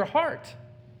changing your heart.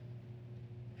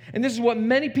 And this is what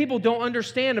many people don't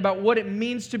understand about what it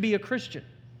means to be a Christian.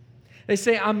 They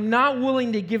say, I'm not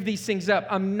willing to give these things up.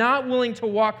 I'm not willing to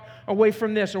walk away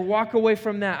from this or walk away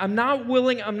from that. I'm not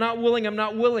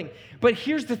willing. But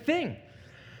here's the thing.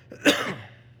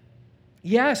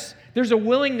 Yes, there's a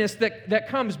willingness that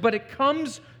comes, but it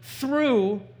comes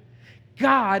through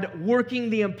God working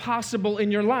the impossible in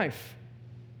your life.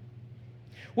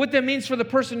 What that means for the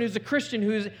person who's a Christian,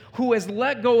 who has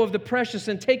let go of the precious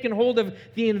and taken hold of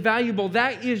the invaluable,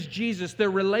 that is Jesus,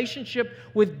 their relationship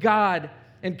with God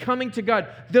and coming to God.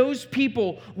 Those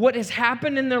people, what has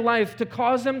happened in their life to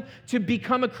cause them to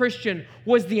become a Christian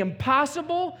was the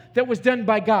impossible that was done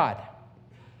by God.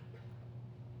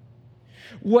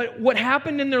 What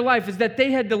happened in their life is that they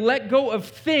had to let go of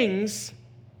things,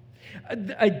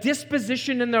 a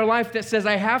disposition in their life that says,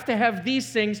 I have to have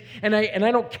these things, and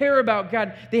I don't care about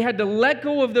God. They had to let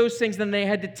go of those things, then they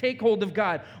had to take hold of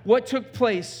God. What took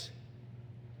place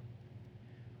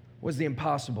was the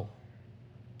impossible,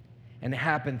 and it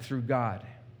happened through God.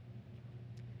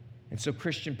 And so,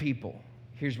 Christian people,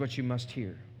 here's what you must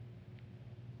hear.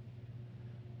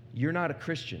 You're not a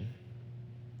Christian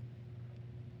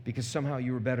because somehow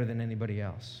you were better than anybody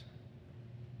else.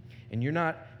 And you're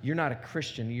not a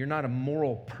Christian, you're not a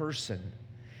moral person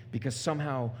because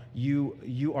somehow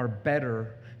you are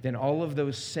better than all of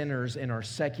those sinners in our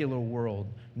secular world.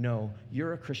 No,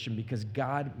 you're a Christian because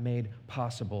God made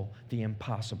possible the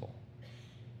impossible.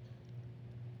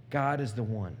 God is the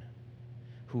one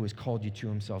who has called you to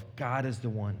himself. God is the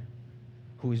one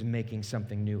who is making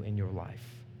something new in your life.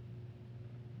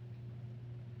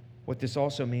 What this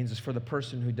also means is for the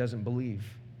person who doesn't believe,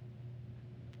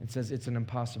 it says it's an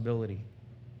impossibility.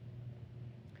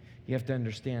 You have to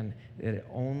understand that it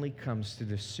only comes through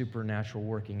the supernatural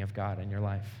working of God in your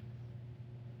life.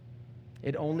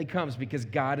 It only comes because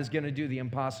God is going to do the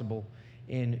impossible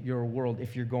in your world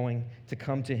if you're going to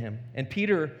come to him. And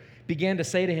Peter began to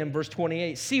say to him, verse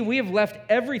 28, "See, we have left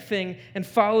everything and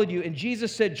followed you." And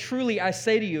Jesus said, "Truly I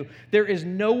say to you, there is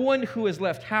no one who has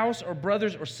left house or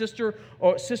brothers or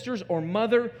sisters or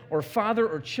mother or father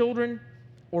or children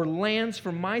or lands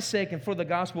for my sake and for the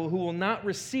gospel who will not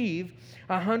receive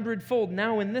 100-fold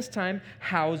now in this time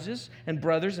houses and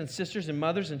brothers and sisters and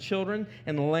mothers and children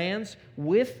and lands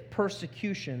with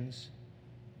persecutions,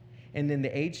 and in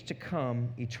the age to come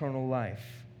eternal life.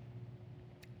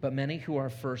 But many who are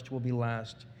first will be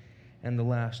last, and the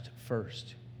last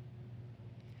first."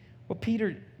 What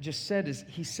Peter just said is,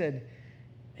 he said,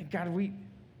 God,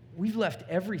 we've left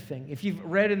everything. If you've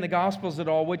read in the Gospels at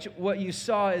all, what you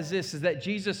saw is this, is that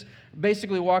Jesus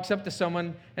basically walks up to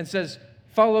someone and says,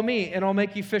 "Follow me, and I'll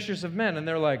make you fishers of men." And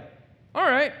they're like, all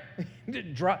right.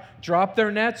 Drop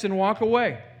their nets and walk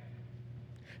away.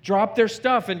 Drop their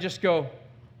stuff and just go,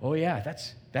 oh yeah,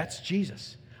 that's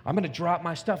Jesus. I'm going to drop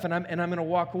my stuff and I'm going to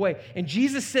walk away. And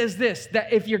Jesus says this,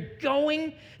 that if you're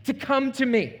going to come to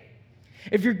me,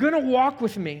 if you're going to walk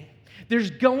with me,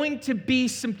 there's going to be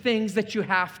some things that you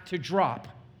have to drop.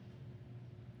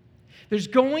 There's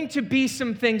going to be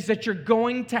some things that you're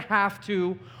going to have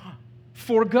to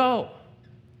forego.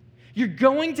 You're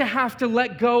going to have to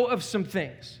let go of some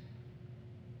things.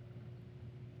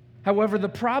 However, the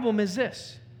problem is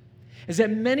this, is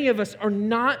that many of us are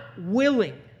not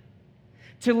willing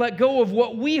to let go of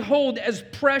what we hold as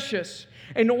precious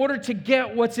in order to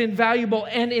get what's invaluable.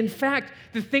 And in fact,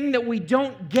 the thing that we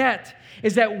don't get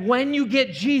is that when you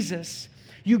get Jesus,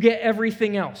 you get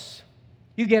everything else.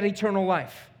 You get eternal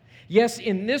life. Yes,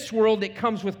 in this world, it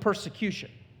comes with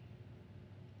persecution.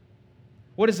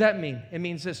 What does that mean? It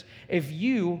means this. If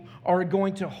you are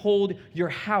going to hold your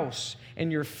house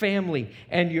and your family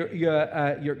and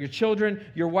your children,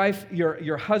 your wife,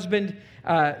 your husband,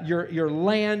 your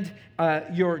land,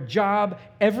 your job,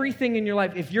 everything in your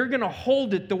life, if you're going to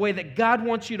hold it the way that God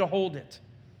wants you to hold it,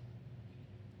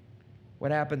 what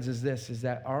happens is this, is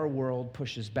that our world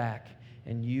pushes back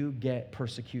and you get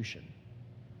persecution.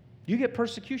 You get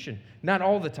persecution. Not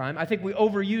all the time. I think we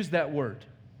overuse that word.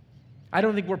 I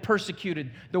don't think we're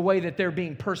persecuted the way that they're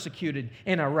being persecuted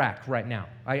in Iraq right now.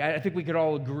 I think we could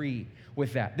all agree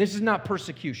with that. This is not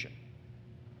persecution,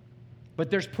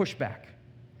 but there's pushback.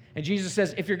 And Jesus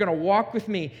says, if you're going to walk with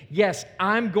me, yes,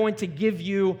 I'm going to give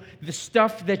you the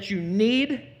stuff that you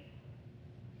need,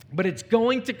 but it's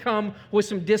going to come with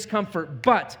some discomfort.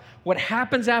 But what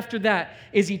happens after that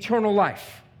is eternal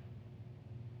life.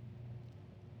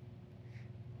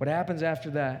 What happens after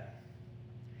that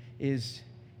is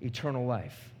eternal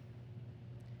life.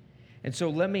 And so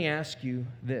let me ask you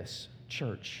this,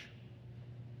 church.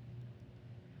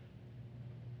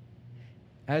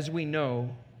 As we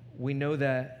know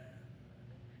that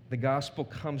the gospel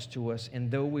comes to us, and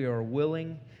though we are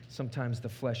willing, sometimes the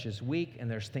flesh is weak, and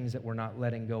there's things that we're not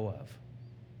letting go of.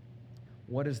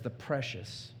 What is the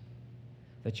precious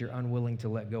that you're unwilling to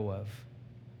let go of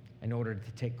in order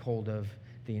to take hold of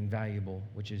the invaluable,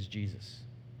 which is Jesus?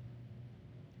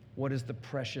 What are the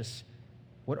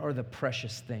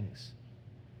precious things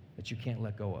that you can't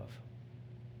let go of?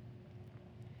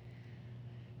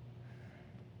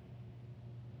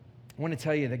 I want to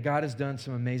tell you that God has done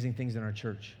some amazing things in our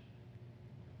church.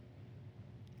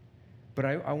 But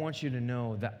I want you to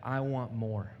know that I want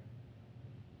more.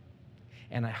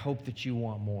 And I hope that you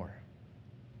want more.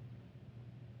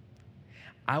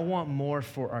 I want more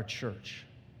for our church.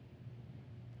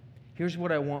 Here's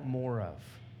what I want more of.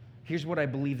 Here's what I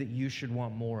believe that you should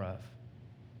want more of,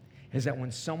 is that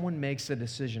when someone makes a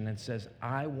decision and says,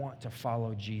 I want to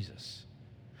follow Jesus,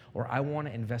 or I want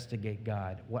to investigate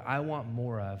God, what I want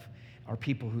more of are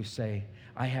people who say,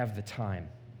 I have the time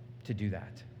to do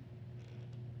that.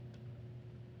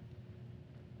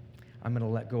 I'm going to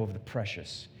let go of the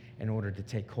precious in order to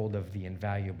take hold of the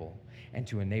invaluable and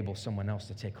to enable someone else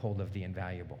to take hold of the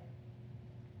invaluable.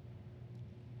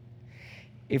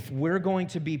 If we're going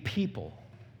to be people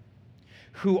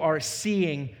who are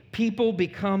seeing people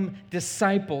become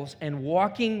disciples and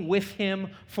walking with him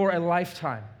for a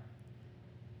lifetime,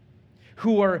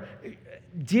 who are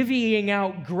divvying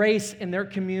out grace in their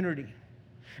community,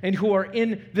 and who are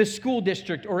in the school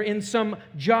district or in some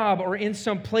job or in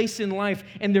some place in life,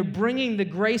 and they're bringing the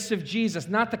grace of Jesus,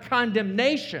 not the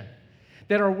condemnation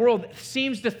that our world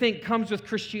seems to think comes with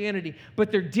Christianity,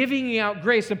 but they're divvying out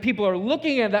grace, and people are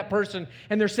looking at that person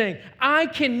and they're saying, I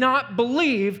cannot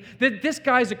believe that this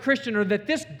guy's a Christian or that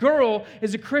this girl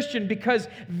is a Christian because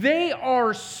they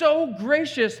are so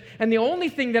gracious, and the only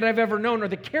thing that I've ever known or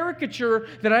the caricature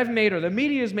that I've made or the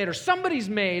media's made or somebody's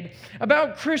made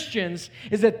about Christians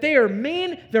is that they are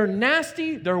mean, they're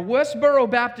nasty, they're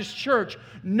Westboro Baptist Church.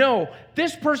 No,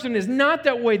 this person is not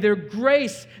that way. Their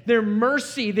grace, their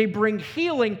mercy, they bring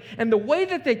healing. And the way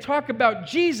that they talk about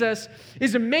Jesus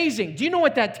is amazing. Do you know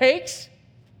what that takes?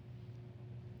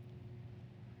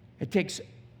 It takes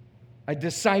a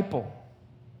disciple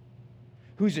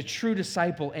who's a true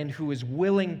disciple and who is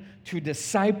willing to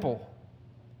disciple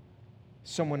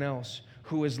someone else,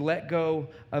 who has let go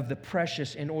of the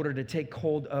precious in order to take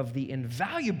hold of the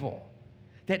invaluable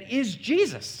that is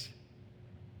Jesus.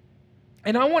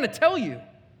 And I want to tell you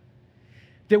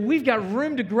that we've got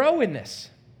room to grow in this.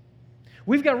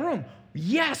 We've got room.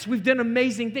 Yes, we've done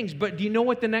amazing things, but do you know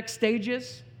what the next stage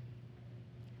is?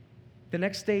 The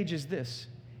next stage is this,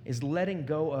 is letting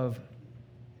go of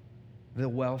the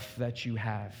wealth that you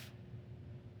have.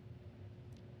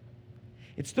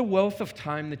 It's the wealth of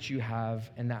time that you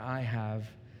have and that I have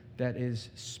that is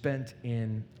spent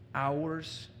in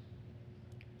hours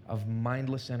of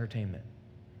mindless entertainment.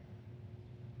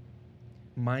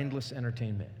 Mindless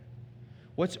entertainment.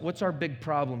 What's our big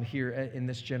problem here in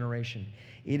this generation?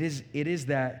 It is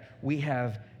that we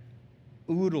have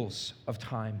oodles of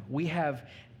time. We have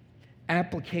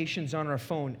applications on our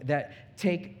phone that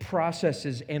take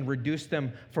processes and reduce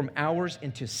them from hours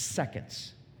into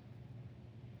seconds.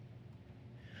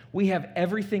 We have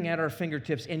everything at our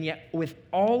fingertips, and yet with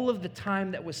all of the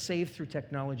time that was saved through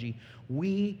technology,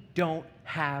 we don't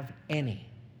have any.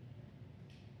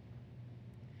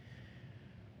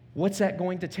 What's that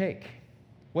going to take?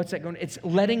 It's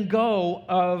letting go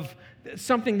of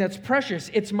something that's precious.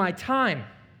 It's my time.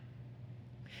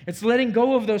 It's letting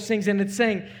go of those things, and it's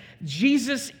saying,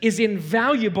 Jesus is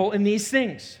invaluable in these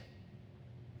things.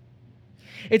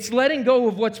 It's letting go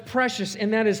of what's precious,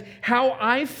 and that is how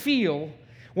I feel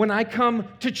when I come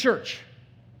to church.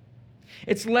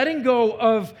 It's letting go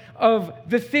of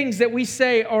the things that we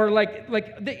say are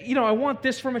I want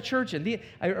this from a church, and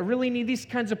I really need these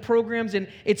kinds of programs, and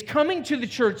it's coming to the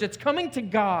church, it's coming to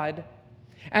God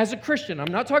as a Christian.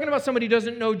 I'm not talking about somebody who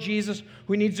doesn't know Jesus,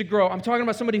 who needs to grow. I'm talking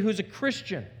about somebody who's a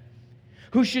Christian,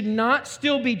 who should not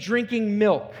still be drinking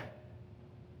milk,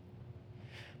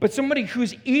 but somebody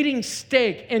who's eating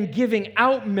steak and giving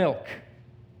out milk.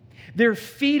 They're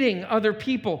feeding other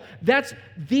people.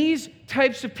 These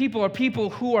types of people are people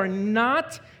who are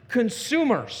not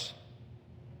consumers,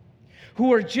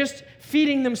 who are just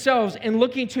feeding themselves and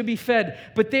looking to be fed,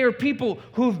 but they are people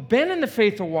who've been in the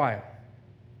faith a while.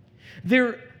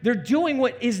 They're doing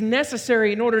what is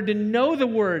necessary in order to know the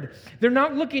word. They're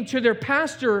not looking to their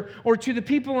pastor or to the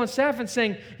people on staff and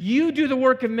saying, you do the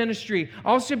work of ministry.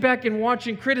 I'll sit back and watch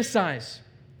and criticize.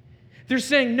 They're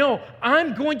saying, no,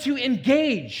 I'm going to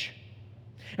engage.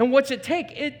 And what's it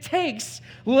take? It takes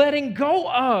letting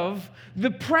go of the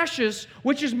precious,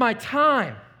 which is my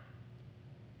time.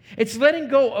 It's letting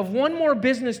go of one more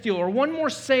business deal or one more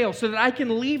sale so that I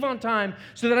can leave on time,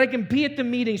 so that I can be at the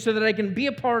meeting, so that I can be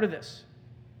a part of this.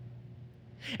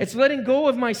 It's letting go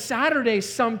of my Saturdays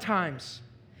sometimes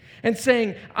and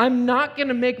saying, I'm not going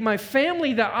to make my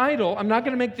family the idol. I'm not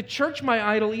going to make the church my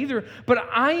idol either, but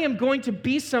I am going to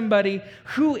be somebody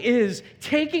who is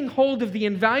taking hold of the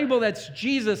invaluable that's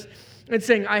Jesus and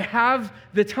saying, I have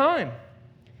the time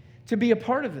to be a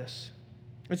part of this.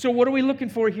 And so what are we looking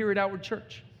for here at Outward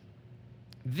Church?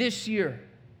 This year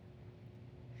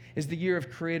is the year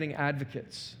of creating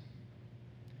advocates.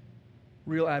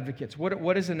 Real advocates.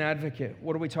 What is an advocate?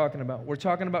 What are we talking about? We're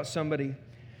talking about somebody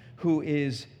who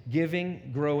is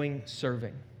giving, growing,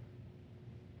 serving.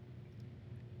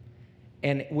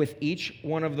 And with each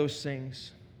one of those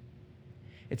things,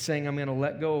 it's saying, I'm going to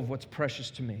let go of what's precious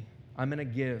to me. I'm going to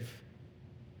give.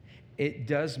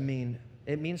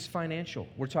 It means financial.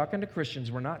 We're talking to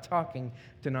Christians. We're not talking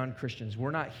to non-Christians. We're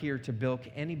not here to bilk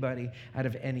anybody out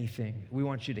of anything. We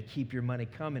want you to keep your money,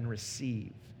 come and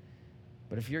receive.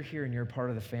 But if you're here and you're a part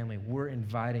of the family, we're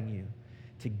inviting you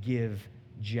to give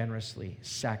generously,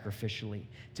 sacrificially,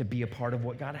 to be a part of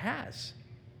what God has,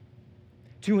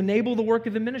 to enable the work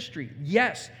of the ministry.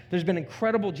 Yes, there's been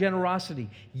incredible generosity.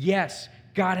 Yes,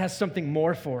 God has something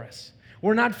more for us.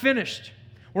 We're not finished.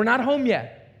 We're not home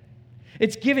yet.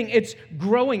 It's giving, it's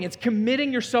growing, it's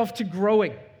committing yourself to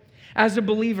growing as a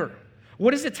believer.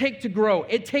 What does it take to grow?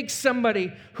 It takes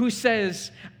somebody who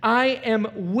says, I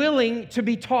am willing to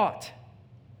be taught.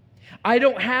 I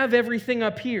don't have everything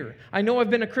up here. I know I've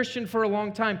been a Christian for a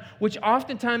long time, which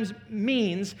oftentimes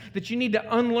means that you need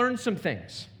to unlearn some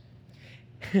things.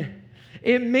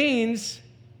 It means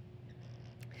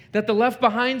that the Left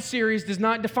Behind series does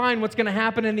not define what's going to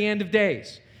happen in the end of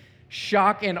days.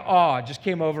 Shock and awe just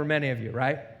came over many of you,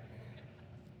 right?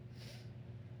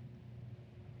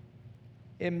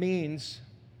 It means,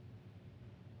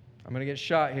 I'm going to get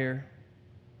shot here,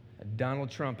 that Donald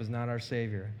Trump is not our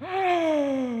Savior. Oh,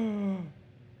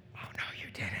 no,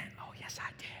 you didn't. Oh, yes,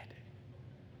 I did.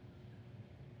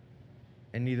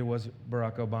 And neither was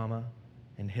Barack Obama,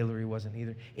 and Hillary wasn't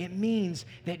either. It means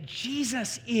that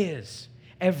Jesus is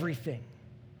everything.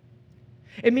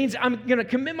 It means I'm going to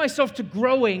commit myself to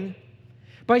growing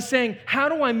by saying, how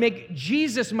do I make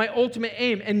Jesus my ultimate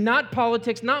aim? And not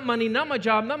politics, not money, not my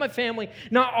job, not my family,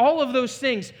 not all of those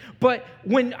things. But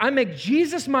when I make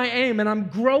Jesus my aim and I'm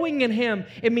growing in Him,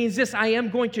 it means this: I am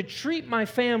going to treat my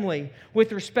family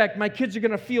with respect. My kids are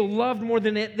going to feel loved more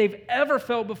than they've ever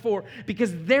felt before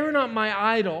because they're not my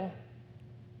idol.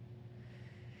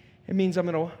 It means I'm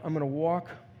going to walk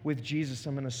with Jesus.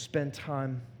 I'm going to spend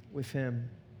time with Him.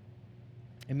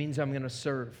 It means I'm going to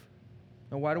serve.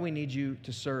 Now, why do we need you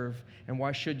to serve, and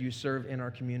why should you serve in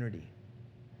our community?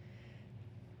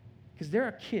 Because there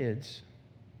are kids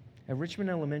at Richmond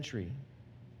Elementary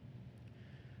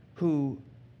who,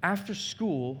 after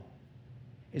school,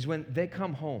 is when they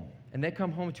come home. And they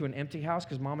come home to an empty house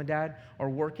because mom and dad are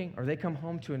working, or they come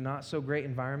home to a not-so-great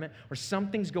environment, or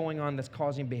something's going on that's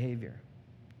causing behavior.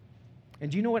 And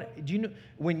do you know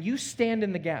when you stand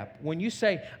in the gap, when you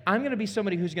say, I'm going to be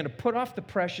somebody who's going to put off the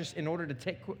precious in order to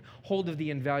take hold of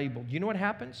the invaluable, do you know what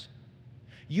happens?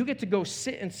 You get to go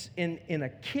sit in a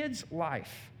kid's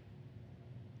life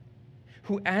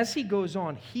who, as he goes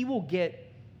on, he will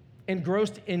get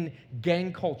engrossed in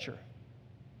gang culture.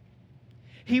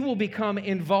 He will become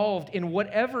involved in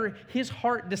whatever his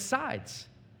heart decides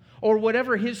or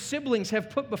whatever his siblings have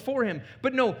put before him.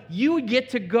 But no, you get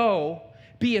to go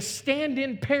be a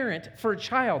stand-in parent for a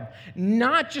child,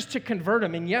 not just to convert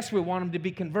him, and yes, we want him to be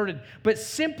converted, but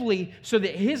simply so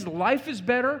that his life is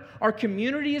better, our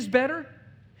community is better.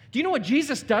 Do you know what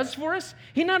Jesus does for us?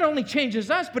 He not only changes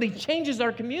us, but He changes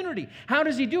our community. How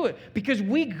does He do it? Because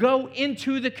we go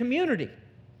into the community.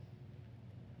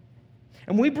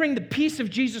 And we bring the peace of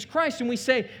Jesus Christ and we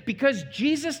say, because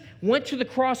Jesus went to the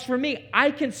cross for me,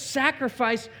 I can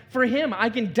sacrifice for Him. I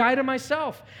can die to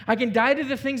myself. I can die to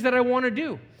the things that I want to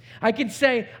do. I can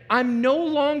say, I'm no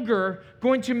longer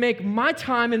going to make my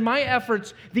time and my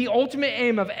efforts the ultimate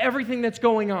aim of everything that's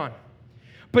going on.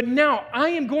 But now I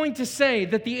am going to say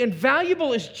that the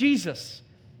invaluable is Jesus.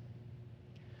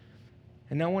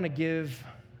 And I want to give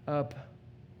up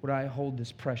what I hold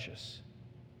as precious.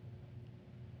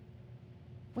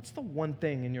 What's the one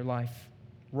thing in your life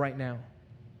right now,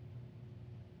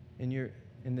 in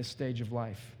this stage of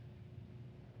life?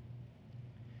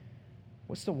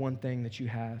 What's the one thing that you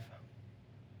have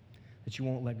that you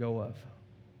won't let go of?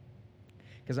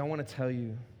 Because I want to tell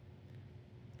you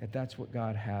that that's what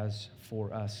God has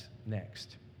for us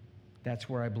next. That's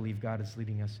where I believe God is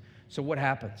leading us. So what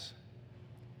happens?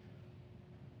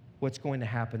 What's going to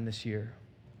happen this year?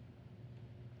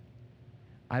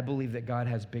 I believe that God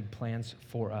has big plans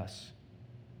for us.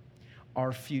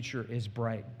 Our future is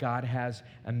bright. God has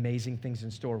amazing things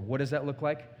in store. What does that look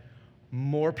like?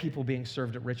 More people being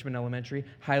served at Richmond Elementary,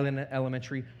 Highland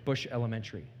Elementary, Bush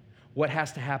Elementary. What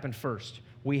has to happen first?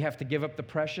 We have to give up the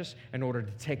precious in order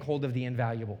to take hold of the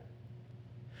invaluable.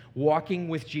 Walking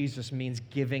with Jesus means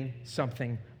giving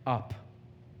something up.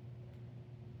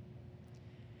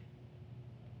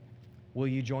 Will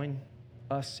you join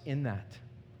us in that?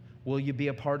 Will you be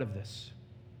a part of this?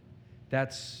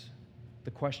 That's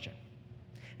the question.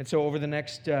 And so over the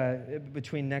next,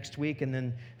 between next week and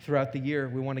then throughout the year,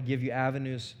 we want to give you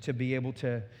avenues to be able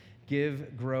to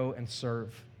give, grow, and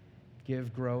serve.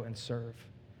 Give, grow, and serve.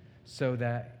 So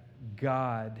that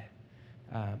God,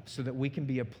 so that we can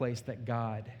be a place that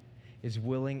God is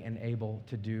willing and able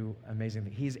to do amazing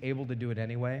things. He's able to do it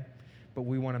anyway, but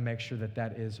we want to make sure that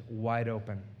that is wide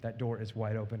open. That door is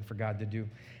wide open for God to do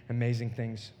amazing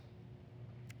things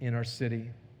in our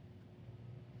city.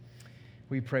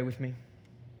 Will you pray with me?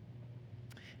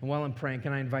 And while I'm praying,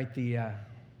 can I invite the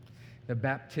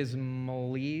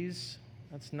baptismalees?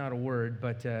 That's not a word,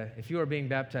 but if you are being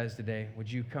baptized today,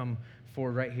 would you come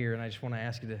forward right here? And I just want to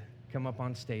ask you to come up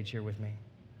on stage here with me.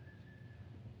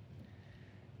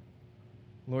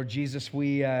 Lord Jesus,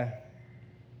 we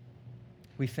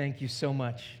thank you so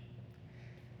much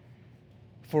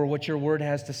for what your word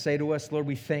has to say to us. Lord,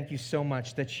 we thank you so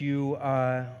much that you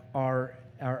are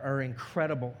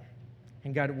incredible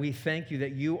And God, we thank you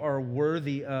that you are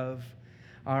worthy of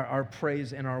our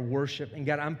praise and our worship. And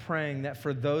God, I'm praying that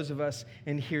for those of us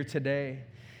in here today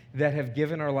that have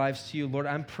given our lives to you, Lord,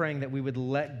 I'm praying that we would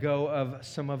let go of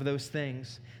some of those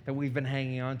things that we've been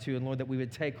hanging on to. And Lord, that we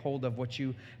would take hold of what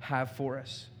you have for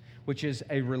us, which is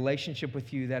a relationship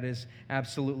with you that is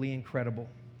absolutely incredible.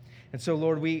 And so,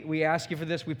 Lord, we ask you for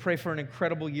this. We pray for an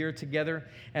incredible year together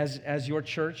as your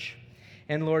church.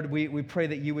 And Lord, we pray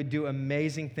that you would do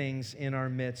amazing things in our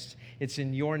midst. It's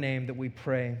in your name that we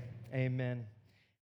pray. Amen.